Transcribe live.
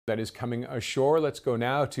that is coming ashore. Let's go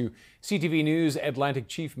now to CTV News Atlantic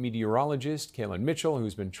Chief Meteorologist Kalin Mitchell,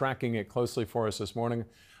 who's been tracking it closely for us this morning.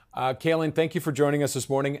 Kalin, thank you for joining us this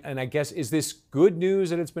morning. And I guess, is this good news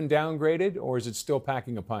that it's been downgraded, or is it still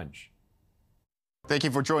packing a punch? Thank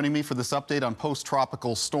you for joining me for this update on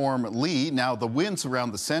post-tropical storm Lee. Now, the winds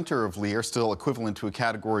around the center of Lee are still equivalent to a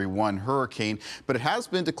Category 1 hurricane, but it has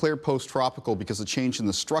been declared post-tropical because of change in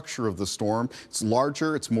the structure of the storm. It's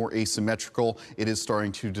larger, it's more asymmetrical. It is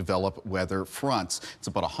starting to develop weather fronts. It's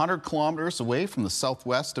about 100 kilometers away from the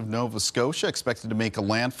southwest of Nova Scotia, expected to make a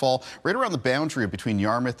landfall right around the boundary between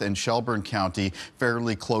Yarmouth and Shelburne County,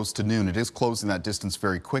 fairly close to noon. It is closing that distance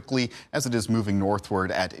very quickly as it is moving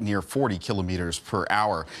northward at near 40 kilometers per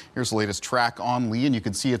hour. Here's the latest track on Lee, and you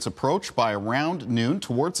can see its approach by around noon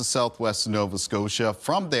towards the southwest of Nova Scotia.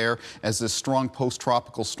 From there, as this strong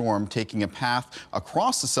post-tropical storm taking a path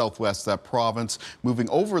across the southwest of that province, moving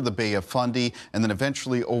over the Bay of Fundy, and then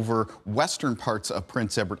eventually over western parts of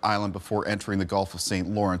Prince Edward Island before entering the Gulf of St.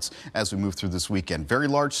 Lawrence as we move through this weekend. Very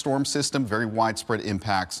large storm system, very widespread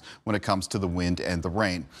impacts when it comes to the wind and the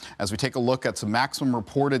rain. As we take a look at some maximum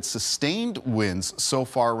reported sustained winds so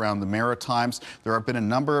far around the Maritimes, there have been a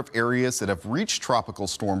number of areas that have reached tropical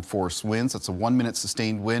storm force winds. That's a 1-minute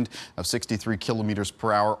sustained wind of 63 kilometers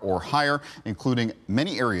per hour or higher, including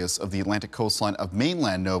many areas of the Atlantic coastline of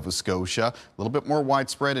mainland Nova Scotia. A little bit more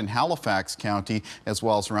widespread in Halifax County, as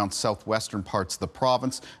well as around southwestern parts of the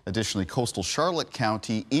province. Additionally, coastal Charlotte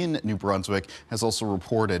County in New Brunswick has also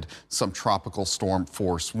reported some tropical storm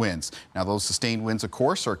force winds. Now, those sustained winds, of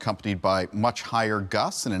course, are accompanied by much higher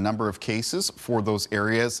gusts in a number of cases for those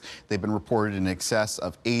areas. They've been reported in excess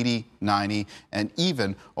of 80, 90, and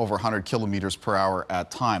even over 100 kilometers per hour at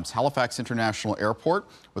times. Halifax International Airport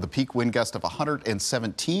with a peak wind gust of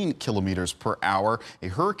 117 kilometers per hour. A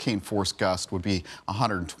hurricane force gust would be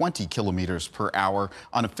 120 kilometers per hour.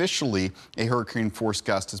 Unofficially, a hurricane force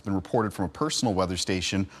gust has been reported from a personal weather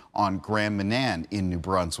station on Grand Manan in New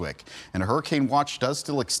Brunswick. And a hurricane watch does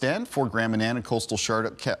still extend for Grand Manan and coastal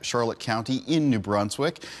Charlotte County in New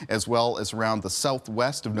Brunswick, as well as around the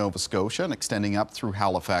southwest of Nova Scotia and extending up through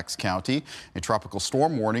Halifax County. A tropical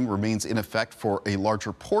storm warning remains in effect for a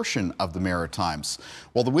larger portion of the Maritimes.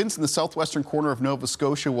 While the winds in the southwestern corner of Nova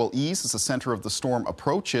Scotia will ease as the center of the storm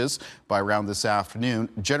approaches by around this afternoon,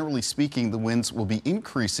 generally speaking, the winds will be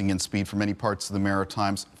increasing in speed for many parts of the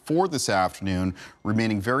Maritimes for this afternoon,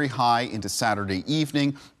 remaining very high into Saturday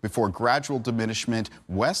evening before gradual diminishment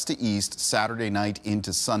west to east Saturday night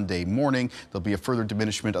into Sunday morning. There'll be a further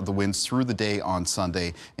diminishment of the winds through the day on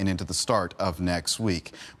Sunday and into the start of next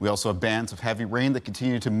week. We also have bands of heavy rain that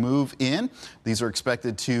continue to move in. These are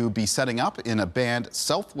expected to be setting up in a band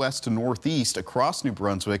southwest to northeast across New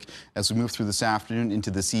Brunswick as we move through this afternoon into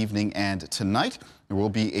this evening and tonight. There will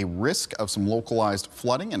be a risk of some localized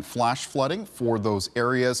flooding and flash flooding for those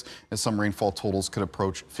areas, as some rainfall totals could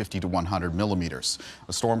approach 50 to 100 millimeters.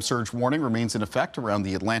 A storm surge warning remains in effect around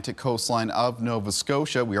the Atlantic coastline of Nova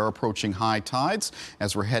Scotia. We are approaching high tides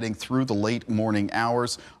as we're heading through the late morning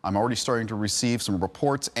hours. I'm already starting to receive some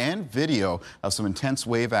reports and video of some intense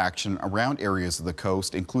wave action around areas of the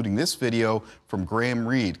coast, including this video from Graham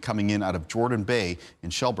Reed coming in out of Jordan Bay in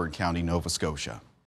Shelburne County, Nova Scotia.